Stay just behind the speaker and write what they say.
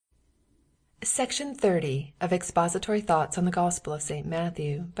Section 30 of Expository Thoughts on the Gospel of St.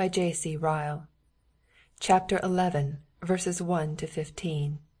 Matthew by J.C. Ryle. Chapter 11, verses 1 to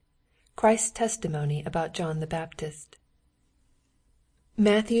 15. Christ's testimony about John the Baptist.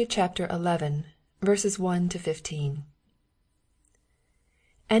 Matthew chapter 11, verses 1 to 15.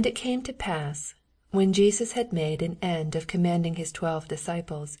 And it came to pass, when Jesus had made an end of commanding his 12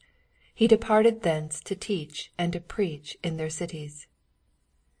 disciples, he departed thence to teach and to preach in their cities.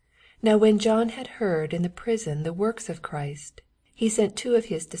 Now when John had heard in the prison the works of Christ, he sent 2 of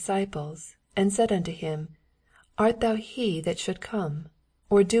his disciples, and said unto him, Art thou he that should come,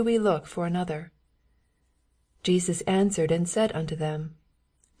 or do we look for another? Jesus answered and said unto them,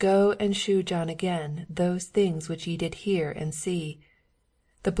 Go and shew John again those things which ye did hear and see.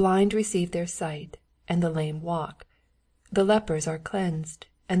 The blind receive their sight, and the lame walk. The lepers are cleansed,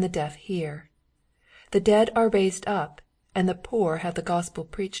 and the deaf hear. The dead are raised up, and the poor have the gospel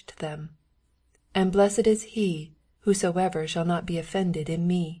preached to them. And blessed is he, whosoever shall not be offended in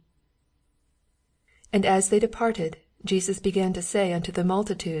me. And as they departed, Jesus began to say unto the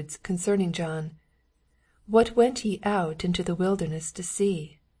multitudes concerning John, What went ye out into the wilderness to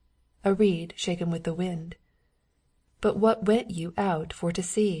see? A reed shaken with the wind. But what went you out for to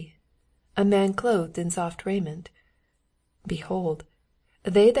see? A man clothed in soft raiment? Behold,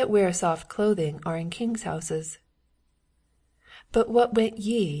 they that wear soft clothing are in kings' houses. But what went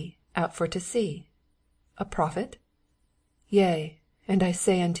ye out for to see? A prophet? Yea, and I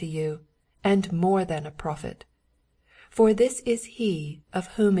say unto you, and more than a prophet. For this is he of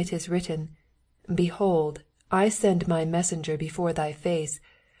whom it is written, Behold, I send my messenger before thy face,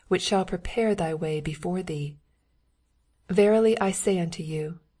 which shall prepare thy way before thee. Verily I say unto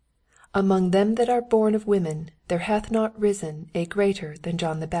you, among them that are born of women there hath not risen a greater than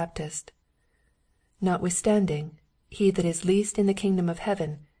John the Baptist. Notwithstanding, he that is least in the kingdom of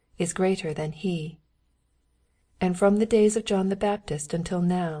heaven is greater than he. And from the days of John the Baptist until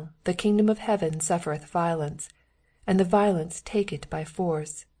now the kingdom of heaven suffereth violence, and the violence take it by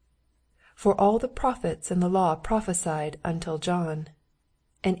force. For all the prophets and the law prophesied until John.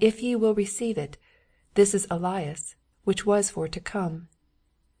 And if ye will receive it, this is Elias, which was for to come.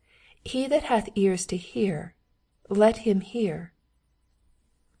 He that hath ears to hear, let him hear.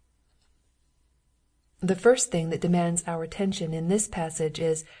 The first thing that demands our attention in this passage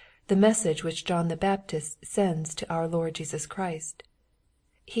is the message which John the Baptist sends to our Lord Jesus Christ.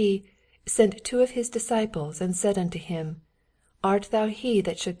 He sent 2 of his disciples and said unto him, Art thou he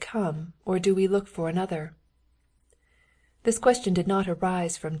that should come, or do we look for another? This question did not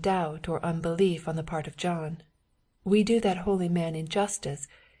arise from doubt or unbelief on the part of John. We do that holy man injustice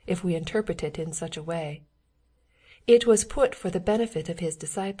if we interpret it in such a way. It was put for the benefit of his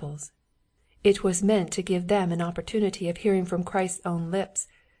disciples. It was meant to give them an opportunity of hearing from Christ's own lips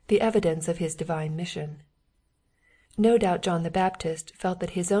the evidence of his divine mission. No doubt John the Baptist felt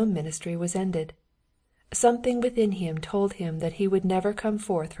that his own ministry was ended. Something within him told him that he would never come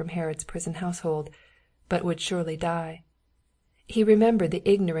forth from Herod's prison household, but would surely die. He remembered the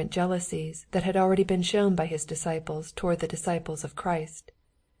ignorant jealousies that had already been shown by his disciples toward the disciples of Christ.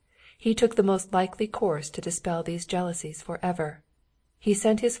 He took the most likely course to dispel these jealousies forever. He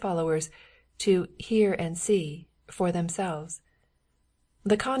sent his followers to hear and see for themselves.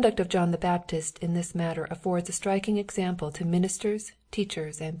 The conduct of John the Baptist in this matter affords a striking example to ministers,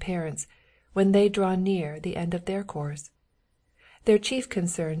 teachers, and parents when they draw near the end of their course. Their chief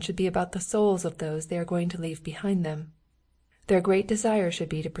concern should be about the souls of those they are going to leave behind them. Their great desire should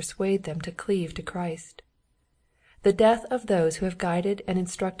be to persuade them to cleave to Christ. The death of those who have guided and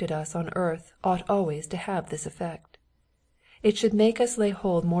instructed us on earth ought always to have this effect. It should make us lay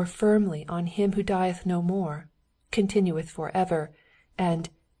hold more firmly on him who dieth no more, continueth forever, and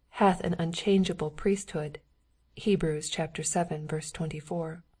hath an unchangeable priesthood. Hebrews chapter 7, verse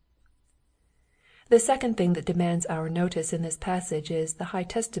 24. The second thing that demands our notice in this passage is the high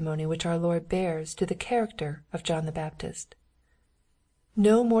testimony which our Lord bears to the character of John the Baptist.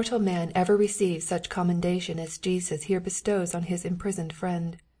 No mortal man ever received such commendation as Jesus here bestows on his imprisoned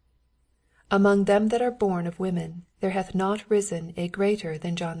friend. Among them that are born of women there hath not risen a greater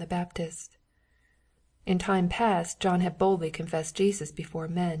than John the Baptist. In time past John had boldly confessed Jesus before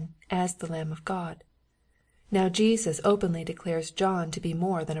men as the Lamb of God. Now Jesus openly declares John to be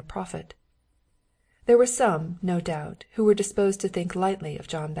more than a prophet. There were some, no doubt, who were disposed to think lightly of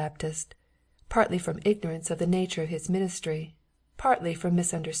John Baptist, partly from ignorance of the nature of his ministry, partly from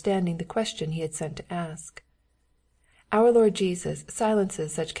misunderstanding the question he had sent to ask. Our Lord Jesus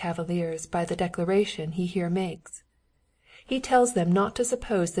silences such cavillers by the declaration he here makes. He tells them not to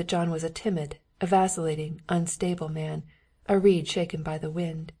suppose that John was a timid, a vacillating, unstable man, a reed shaken by the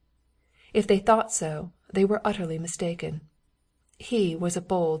wind. If they thought so, they were utterly mistaken. He was a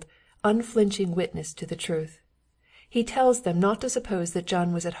bold, unflinching witness to the truth. He tells them not to suppose that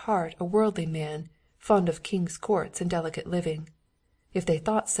John was at heart a worldly man, fond of king's courts and delicate living. If they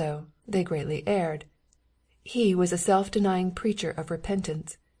thought so, they greatly erred. He was a self-denying preacher of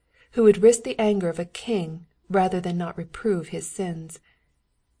repentance, who would risk the anger of a king rather than not reprove his sins.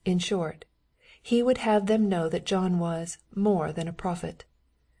 In short, he would have them know that John was more than a prophet.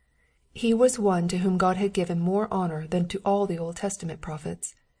 He was one to whom God had given more honor than to all the Old Testament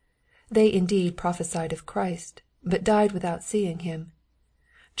prophets. They indeed prophesied of Christ, but died without seeing him.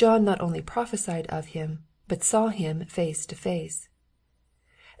 John not only prophesied of him, but saw him face to face.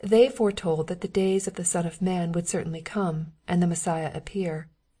 They foretold that the days of the Son of Man would certainly come, and the Messiah appear.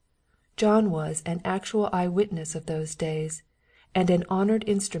 John was an actual eyewitness of those days, and an honored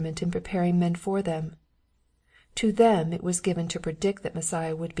instrument in preparing men for them. To them it was given to predict that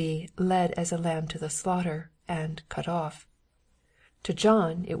Messiah would be led as a lamb to the slaughter, and cut off. To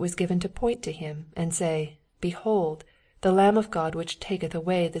John it was given to point to him, and say, Behold, the Lamb of God which taketh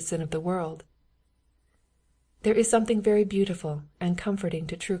away the sin of the world. There is something very beautiful and comforting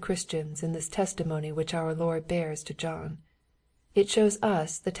to true Christians in this testimony which our Lord bears to John. It shows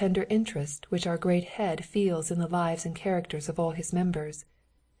us the tender interest which our great Head feels in the lives and characters of all his members.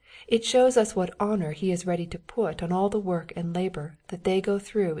 It shows us what honor he is ready to put on all the work and labor that they go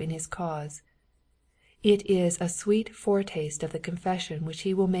through in his cause. It is a sweet foretaste of the confession which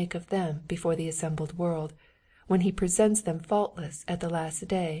he will make of them before the assembled world, when he presents them faultless at the last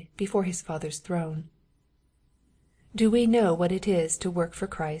day before his Father's throne. Do we know what it is to work for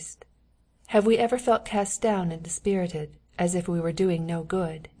Christ? Have we ever felt cast down and dispirited, as if we were doing no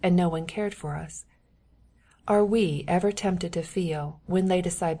good, and no one cared for us? Are we ever tempted to feel, when laid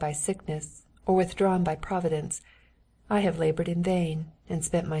aside by sickness, or withdrawn by providence, I have labored in vain, and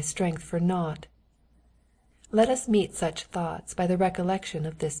spent my strength for naught? Let us meet such thoughts by the recollection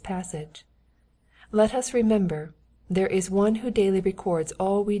of this passage. Let us remember, there is one who daily records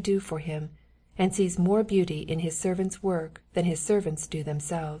all we do for him, and sees more beauty in his servants' work than his servants do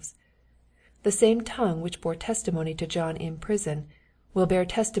themselves. The same tongue which bore testimony to John in prison will bear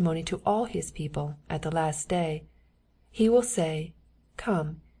testimony to all his people at the last day. He will say,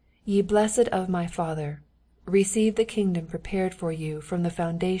 Come, ye blessed of my Father, receive the kingdom prepared for you from the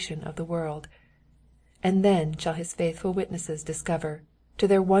foundation of the world. And then shall his faithful witnesses discover, to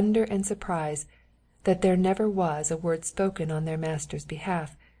their wonder and surprise, that there never was a word spoken on their Master's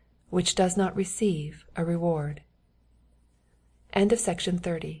behalf, which does not receive a reward. End of section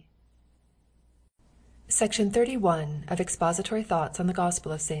 30. Section 31 of Expository Thoughts on the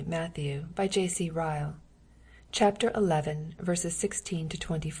Gospel of St. Matthew by J.C. Ryle. Chapter 11, verses 16 to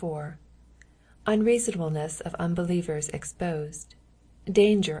 24. Unreasonableness of unbelievers exposed.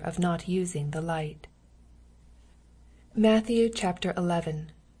 Danger of not using the light. Matthew chapter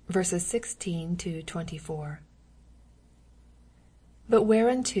 11, verses 16 to 24. But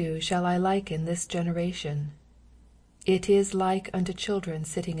whereunto shall I liken this generation? It is like unto children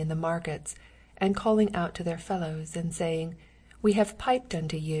sitting in the markets, and calling out to their fellows, and saying, We have piped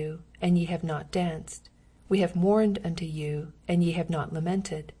unto you, and ye have not danced. We have mourned unto you, and ye have not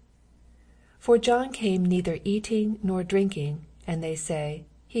lamented. For John came neither eating nor drinking, and they say,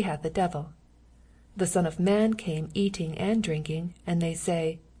 He hath a devil. The Son of Man came eating and drinking, and they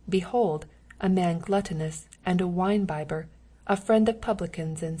say, Behold, a man gluttonous, and a winebibber, a friend of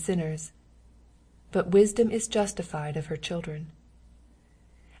publicans and sinners. But wisdom is justified of her children.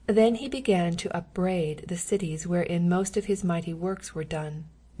 Then he began to upbraid the cities wherein most of his mighty works were done,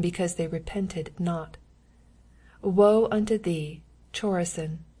 because they repented not. Woe unto thee,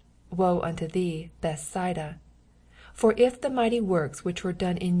 Chorazin! Woe unto thee, Bethsaida! For if the mighty works which were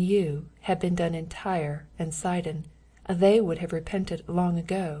done in you had been done in Tyre and Sidon, they would have repented long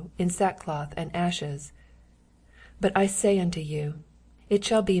ago in sackcloth and ashes. But I say unto you, it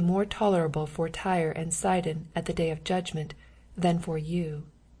shall be more tolerable for Tyre and Sidon at the day of judgment than for you.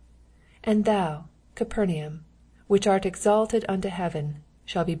 And thou, Capernaum, which art exalted unto heaven,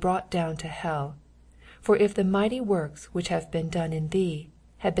 shall be brought down to hell. For if the mighty works which have been done in thee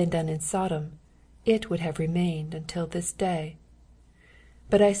had been done in Sodom, it would have remained until this day.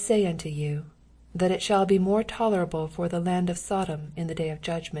 But I say unto you, that it shall be more tolerable for the land of Sodom in the day of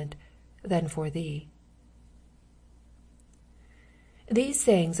judgment than for thee. These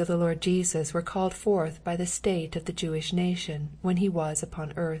sayings of the Lord Jesus were called forth by the state of the Jewish nation when he was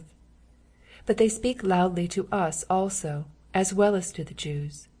upon earth. But they speak loudly to us also, as well as to the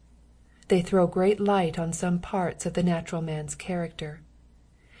Jews. They throw great light on some parts of the natural man's character.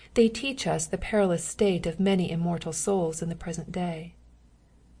 They teach us the perilous state of many immortal souls in the present day.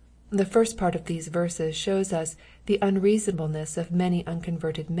 The first part of these verses shows us the unreasonableness of many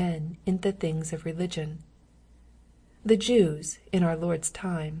unconverted men in the things of religion. The Jews, in our Lord's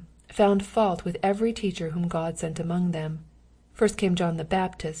time, found fault with every teacher whom God sent among them. First came John the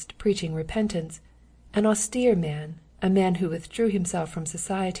Baptist, preaching repentance, an austere man, a man who withdrew himself from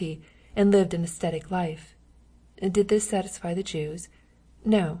society and lived an ascetic life. Did this satisfy the Jews?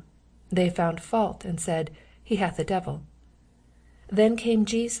 No. They found fault and said, "He hath a devil." Then came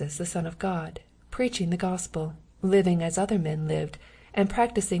Jesus, the Son of God, preaching the gospel, living as other men lived, and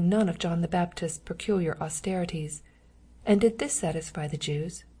practicing none of John the Baptist's peculiar austerities. And did this satisfy the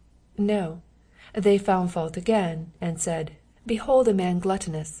Jews? No. They found fault again, and said, "Behold a man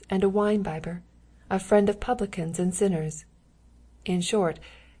gluttonous, and a wine-bibber, a friend of publicans and sinners." In short,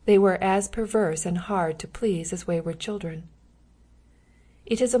 they were as perverse and hard to please as wayward children.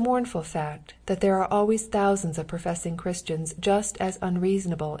 It is a mournful fact that there are always thousands of professing Christians just as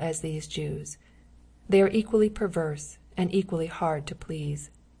unreasonable as these Jews. They are equally perverse and equally hard to please.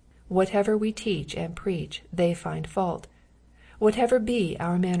 Whatever we teach and preach, they find fault. Whatever be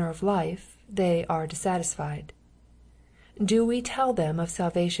our manner of life, they are dissatisfied. Do we tell them of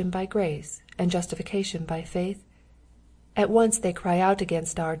salvation by grace and justification by faith? At once they cry out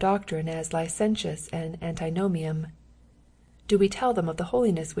against our doctrine as licentious and antinomian. Do we tell them of the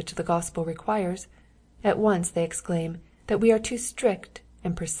holiness which the gospel requires? At once they exclaim that we are too strict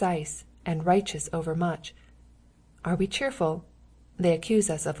and precise and righteous overmuch. Are we cheerful? They accuse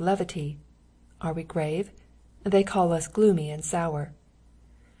us of levity. Are we grave? They call us gloomy and sour.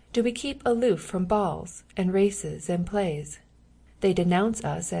 Do we keep aloof from balls and races and plays? They denounce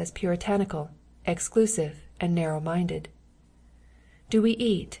us as puritanical, exclusive, and narrow-minded. Do we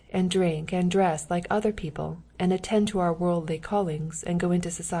eat and drink and dress like other people, and attend to our worldly callings, and go into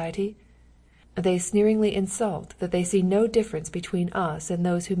society? They sneeringly insult that they see no difference between us and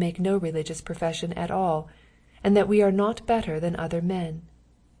those who make no religious profession at all, and that we are not better than other men.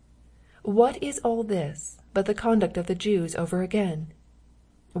 What is all this but the conduct of the Jews over again?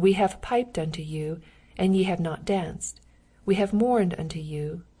 "We have piped unto you, and ye have not danced. We have mourned unto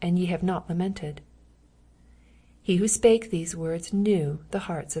you, and ye have not lamented." He who spake these words knew the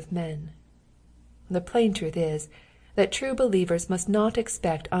hearts of men. The plain truth is, that true believers must not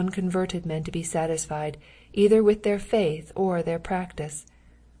expect unconverted men to be satisfied either with their faith or their practice.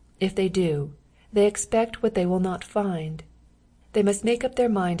 If they do, they expect what they will not find. They must make up their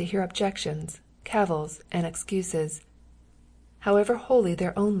mind to hear objections, cavils, and excuses, however holy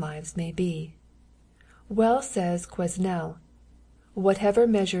their own lives may be. Well says Quesnel, "Whatever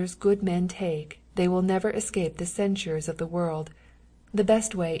measures good men take, they will never escape the censures of the world. The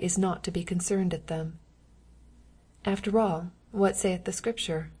best way is not to be concerned at them." After all, what saith the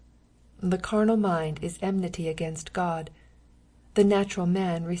Scripture? "The carnal mind is enmity against God. The natural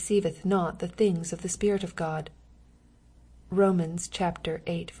man receiveth not the things of the Spirit of God." Romans chapter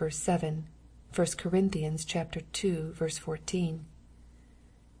 8, verse 7. 1 Corinthians chapter 2, verse 14.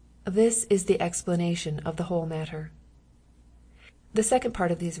 This is the explanation of the whole matter. The second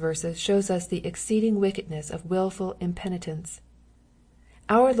part of these verses shows us the exceeding wickedness of willful impenitence.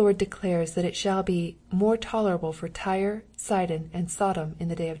 Our Lord declares that it shall be more tolerable for Tyre, Sidon, and Sodom in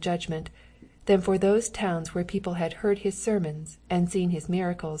the day of judgment, than for those towns where people had heard his sermons and seen his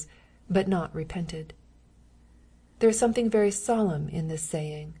miracles, but not repented. There is something very solemn in this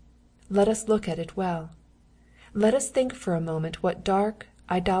saying. Let us look at it well. Let us think for a moment what dark,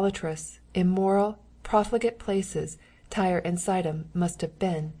 idolatrous, immoral, profligate places Tyre and Sidon must have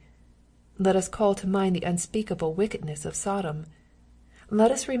been. Let us call to mind the unspeakable wickedness of Sodom. Let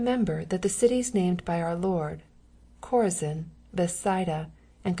us remember that the cities named by our Lord, Chorazin, Bethsaida,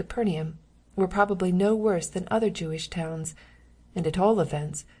 and Capernaum, were probably no worse than other Jewish towns, and at all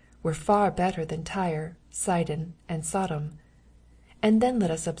events were far better than Tyre, Sidon, and Sodom. And then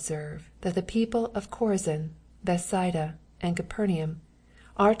let us observe that the people of Chorazin, Bethsaida, and Capernaum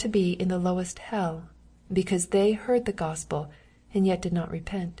are to be in the lowest hell, because they heard the gospel and yet did not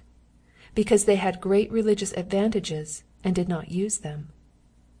repent, because they had great religious advantages and did not use them.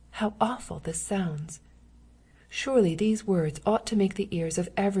 How awful this sounds! Surely these words ought to make the ears of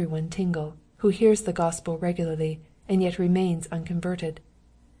everyone tingle who hears the gospel regularly and yet remains unconverted.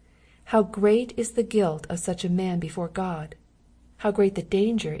 How great is the guilt of such a man before God! How great the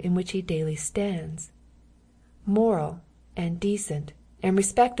danger in which he daily stands! Moral and decent and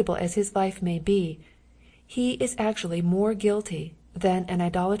respectable as his life may be, he is actually more guilty than an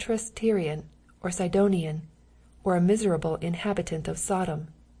idolatrous Tyrian or Sidonian, or a miserable inhabitant of Sodom.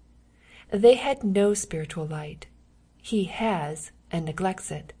 They had no spiritual light. He has and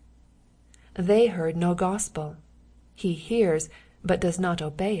neglects it. They heard no gospel. He hears, but does not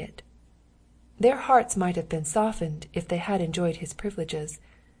obey it. Their hearts might have been softened if they had enjoyed his privileges.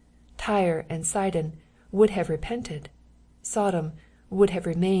 Tyre and Sidon would have repented. Sodom would have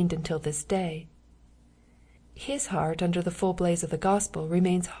remained until this day. His heart under the full blaze of the gospel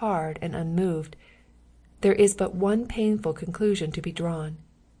remains hard and unmoved. There is but one painful conclusion to be drawn.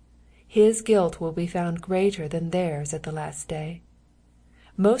 His guilt will be found greater than theirs at the last day.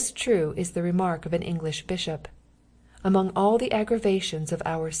 Most true is the remark of an English bishop, "Among all the aggravations of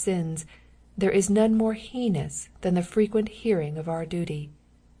our sins, there is none more heinous than the frequent hearing of our duty."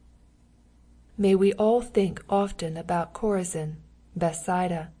 May we all think often about Chorazin,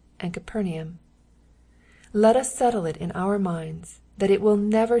 Bethsaida, and Capernaum. Let us settle it in our minds that it will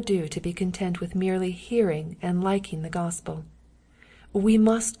never do to be content with merely hearing and liking the gospel. We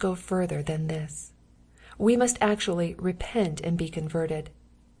must go further than this. We must actually repent and be converted.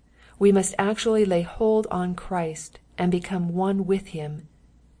 We must actually lay hold on Christ and become one with him.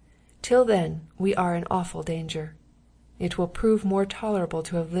 Till then we are in awful danger. It will prove more tolerable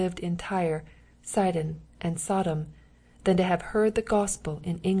to have lived in Tyre, Sidon, and Sodom, than to have heard the gospel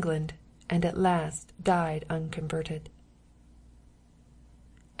in England and at last died unconverted.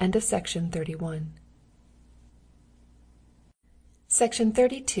 End of section 31. Section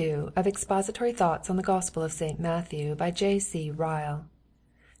 32 of Expository Thoughts on the Gospel of St. Matthew by J.C. Ryle.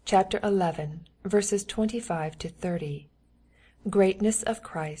 Chapter 11, verses 25 to 30. Greatness of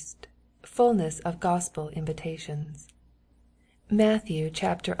Christ, fullness of gospel invitations. Matthew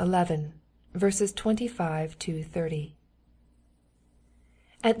chapter 11, verses 25 to 30.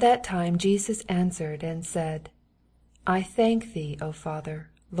 At that time Jesus answered and said, I thank thee, O Father,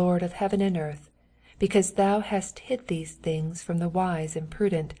 Lord of heaven and earth, because thou hast hid these things from the wise and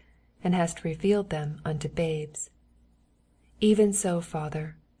prudent, and hast revealed them unto babes. Even so,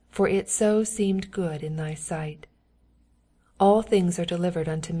 Father, for it so seemed good in thy sight. All things are delivered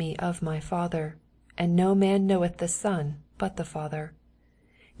unto me of my Father, and no man knoweth the Son but the Father.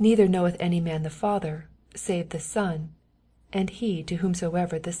 Neither knoweth any man the Father, save the Son, and he to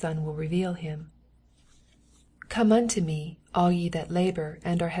whomsoever the Son will reveal him. Come unto me, all ye that labor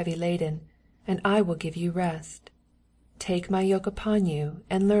and are heavy laden, and I will give you rest. Take my yoke upon you,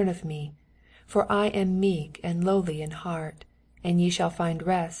 and learn of me, for I am meek and lowly in heart, and ye shall find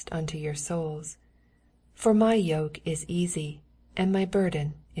rest unto your souls. For my yoke is easy, and my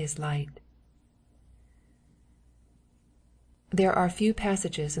burden is light. There are few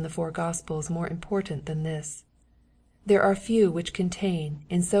passages in the four Gospels more important than this. There are few which contain,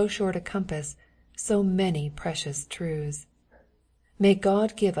 in so short a compass, so many precious truths. May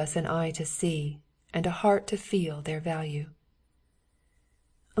God give us an eye to see, and a heart to feel their value.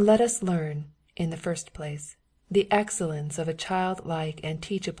 Let us learn, in the first place, the excellence of a childlike and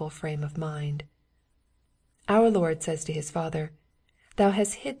teachable frame of mind. Our Lord says to his Father, Thou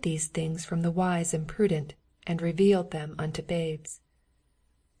hast hid these things from the wise and prudent, and revealed them unto babes.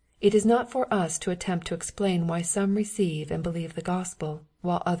 It is not for us to attempt to explain why some receive and believe the gospel,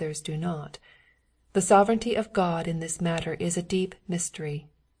 while others do not. The sovereignty of God in this matter is a deep mystery.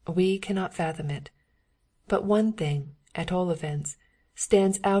 We cannot fathom it. But one thing, at all events,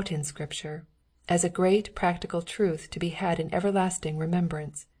 stands out in Scripture, as a great practical truth to be had in everlasting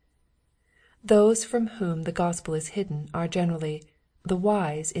remembrance. Those from whom the gospel is hidden are generally the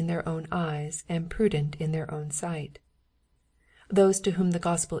wise in their own eyes and prudent in their own sight. Those to whom the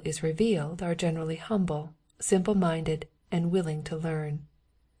gospel is revealed are generally humble, simple-minded, and willing to learn.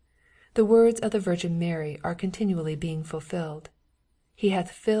 The words of the Virgin Mary are continually being fulfilled. He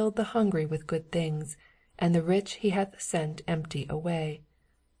hath filled the hungry with good things, and the rich he hath sent empty away.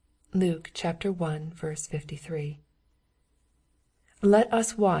 Luke 1, verse 53. Let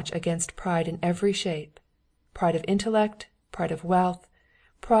us watch against pride in every shape, pride of intellect, pride of wealth,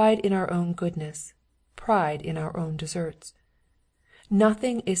 pride in our own goodness, pride in our own deserts.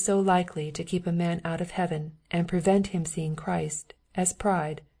 Nothing is so likely to keep a man out of heaven and prevent him seeing Christ as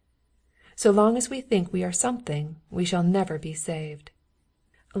pride. So long as we think we are something, we shall never be saved.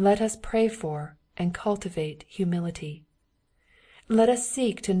 Let us pray for and cultivate humility. Let us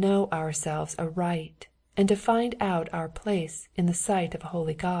seek to know ourselves aright, and to find out our place in the sight of a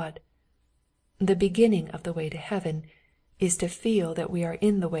holy God. The beginning of the way to heaven is to feel that we are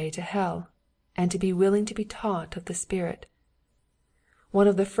in the way to hell, and to be willing to be taught of the Spirit. One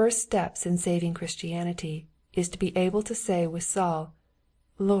of the first steps in saving Christianity is to be able to say with Saul,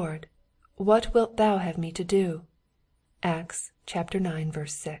 Lord, what wilt thou have me to do? Acts 9,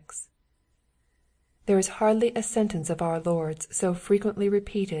 verse 6. There is hardly a sentence of our Lord's so frequently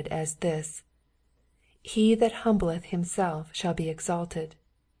repeated as this, He that humbleth himself shall be exalted.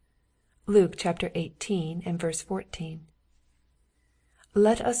 Luke 18 and verse 14.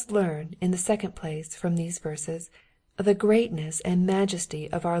 Let us learn, in the second place, from these verses, the greatness and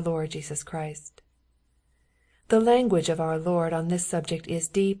majesty of our Lord Jesus Christ. The language of our Lord on this subject is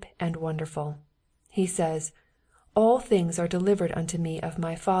deep and wonderful. He says, "All things are delivered unto me of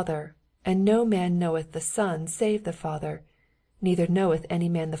my Father, and no man knoweth the Son save the Father, neither knoweth any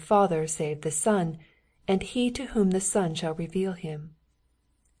man the Father save the Son, and he to whom the Son shall reveal him."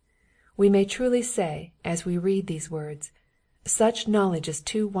 We may truly say, as we read these words, "Such knowledge is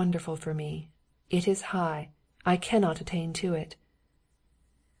too wonderful for me. It is high. I cannot attain to it."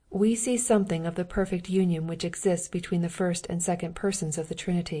 We see something of the perfect union which exists between the first and second persons of the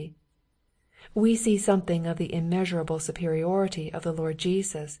Trinity. We see something of the immeasurable superiority of the Lord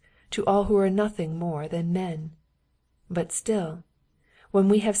Jesus to all who are nothing more than men. But still, when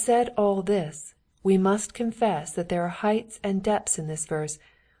we have said all this, we must confess that there are heights and depths in this verse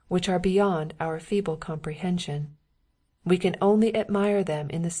which are beyond our feeble comprehension. We can only admire them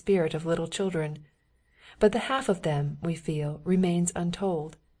in the spirit of little children, but the half of them, we feel, remains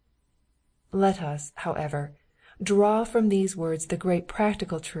untold. Let us, however, draw from these words the great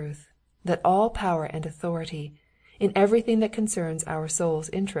practical truth, that all power and authority, in everything that concerns our soul's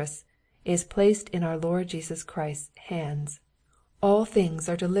interests, is placed in our Lord Jesus Christ's hands. All things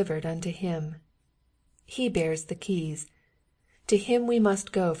are delivered unto him. He bears the keys. To him we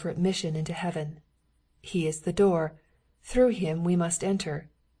must go for admission into heaven. He is the door. Through him we must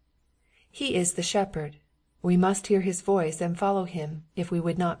enter. He is the shepherd. We must hear his voice and follow him, if we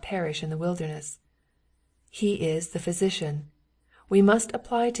would not perish in the wilderness. He is the physician. We must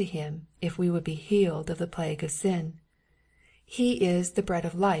apply to him, if we would be healed of the plague of sin. He is the bread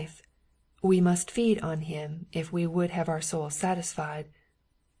of life. We must feed on him, if we would have our souls satisfied.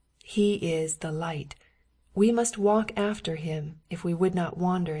 He is the light. We must walk after him, if we would not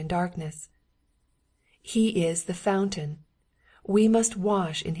wander in darkness. He is the fountain. We must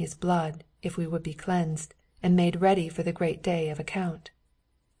wash in his blood, if we would be cleansed, and made ready for the great day of account.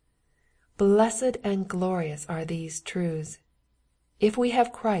 Blessed and glorious are these truths. If we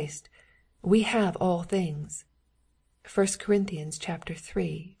have Christ, we have all things. 1 Corinthians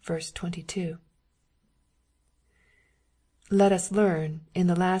 3:22. Let us learn, in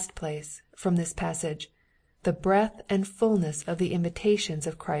the last place, from this passage, the breadth and fullness of the invitations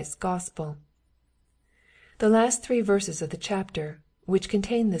of Christ's gospel. The last 3 verses of the chapter, which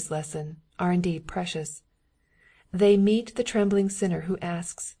contain this lesson, are indeed precious. They meet the trembling sinner who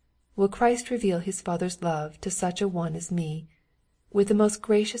asks, "Will Christ reveal his Father's love to such a one as me?" with the most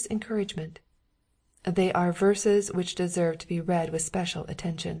gracious encouragement. They are verses which deserve to be read with special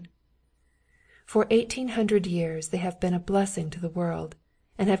attention. For 1800 years they have been a blessing to the world,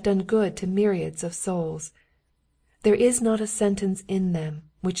 and have done good to myriads of souls. There is not a sentence in them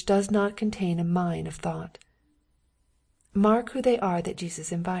which does not contain a mine of thought. Mark who they are that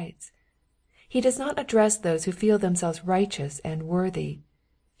Jesus invites. He does not address those who feel themselves righteous and worthy.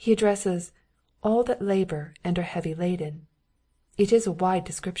 He addresses "all that labor and are heavy laden." It is a wide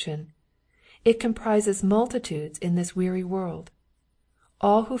description. It comprises multitudes in this weary world.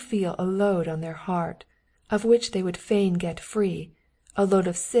 All who feel a load on their heart, of which they would fain get free, a load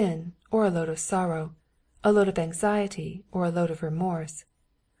of sin or a load of sorrow, a load of anxiety or a load of remorse.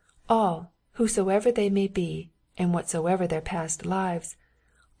 All, whosoever they may be, and whatsoever their past lives,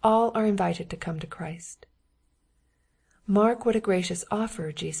 all are invited to come to Christ. Mark what a gracious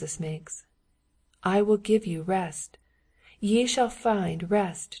offer Jesus makes. "I will give you rest. Ye shall find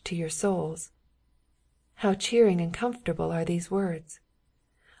rest to your souls." How cheering and comfortable are these words!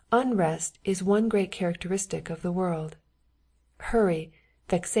 Unrest is one great characteristic of the world. Hurry,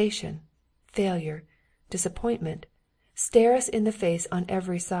 vexation, failure, disappointment, stare us in the face on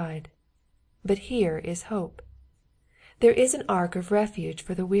every side. But here is hope. There is an ark of refuge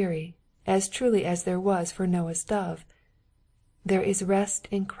for the weary, as truly as there was for Noah's dove. There is rest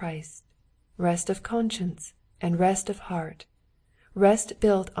in Christ, rest of conscience, and rest of heart, rest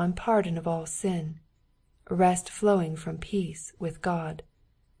built on pardon of all sin, rest flowing from peace with God.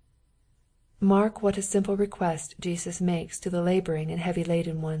 Mark what a simple request Jesus makes to the laboring and heavy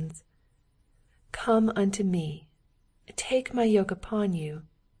laden ones. "Come unto me, take my yoke upon you,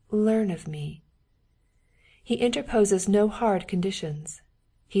 learn of me." He interposes no hard conditions.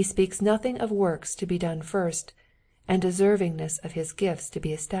 He speaks nothing of works to be done first, and deservingness of his gifts to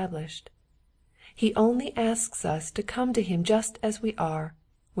be established. He only asks us to come to him just as we are,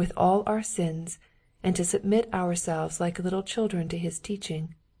 with all our sins, and to submit ourselves like little children to his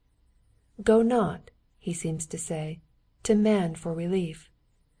teaching. Go not, he seems to say, to man for relief.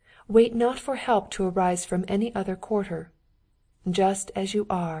 Wait not for help to arise from any other quarter. Just as you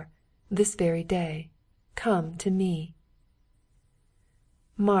are, this very day, come to me.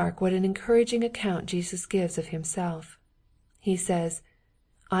 Mark what an encouraging account Jesus gives of himself. He says,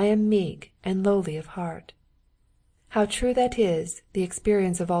 "I am meek and lowly of heart." How true that is, the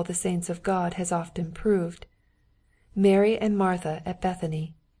experience of all the saints of God has often proved. Mary and Martha at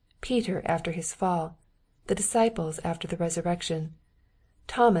Bethany, Peter after his fall, the disciples after the resurrection,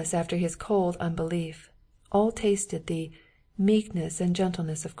 Thomas after his cold unbelief, all tasted the meekness and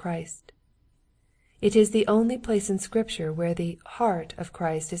gentleness of Christ. It is the only place in Scripture where the heart of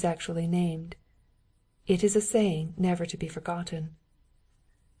Christ is actually named. It is a saying never to be forgotten.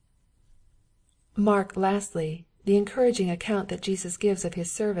 Mark, lastly, the encouraging account that Jesus gives of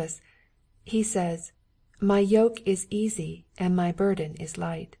his service. He says, "My yoke is easy and my burden is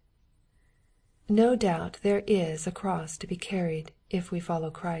light." No doubt there is a cross to be carried, if we follow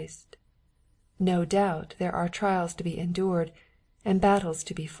Christ. No doubt there are trials to be endured, and battles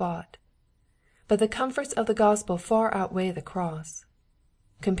to be fought. But the comforts of the gospel far outweigh the cross.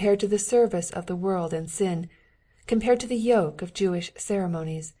 Compared to the service of the world and sin, compared to the yoke of Jewish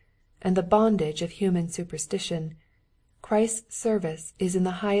ceremonies, and the bondage of human superstition, Christ's service is in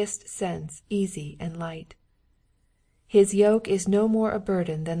the highest sense easy and light. His yoke is no more a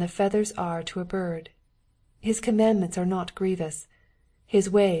burden than the feathers are to a bird. His commandments are not grievous. His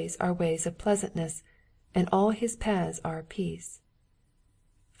ways are ways of pleasantness, and all his paths are peace.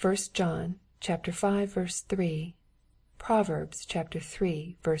 1 John 5:3, Proverbs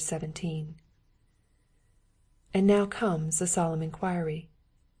 3:17. And now comes the solemn inquiry.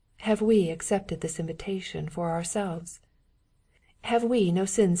 Have we accepted this invitation for ourselves? Have we no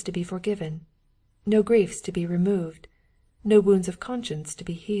sins to be forgiven, no griefs to be removed, no wounds of conscience to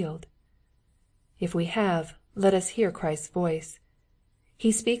be healed? If we have, let us hear Christ's voice.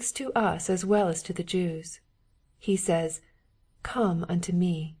 He speaks to us as well as to the Jews. He says, "Come unto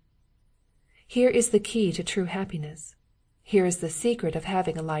me." Here is the key to true happiness. Here is the secret of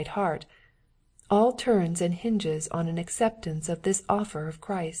having a light heart. All turns and hinges on an acceptance of this offer of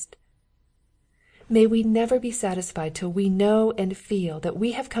Christ. May we never be satisfied till we know and feel that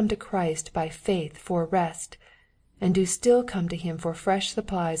we have come to Christ by faith for rest, and do still come to him for fresh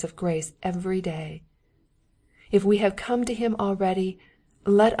supplies of grace every day. If we have come to him already,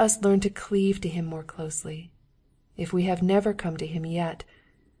 let us learn to cleave to him more closely. If we have never come to him yet,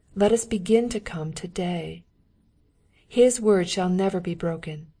 let us begin to come today. His word shall never be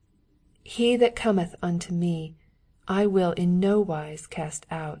broken. "He that cometh unto me, I will in no wise cast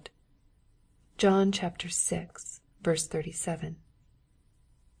out." John 6:37.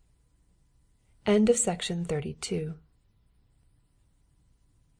 End of section 32.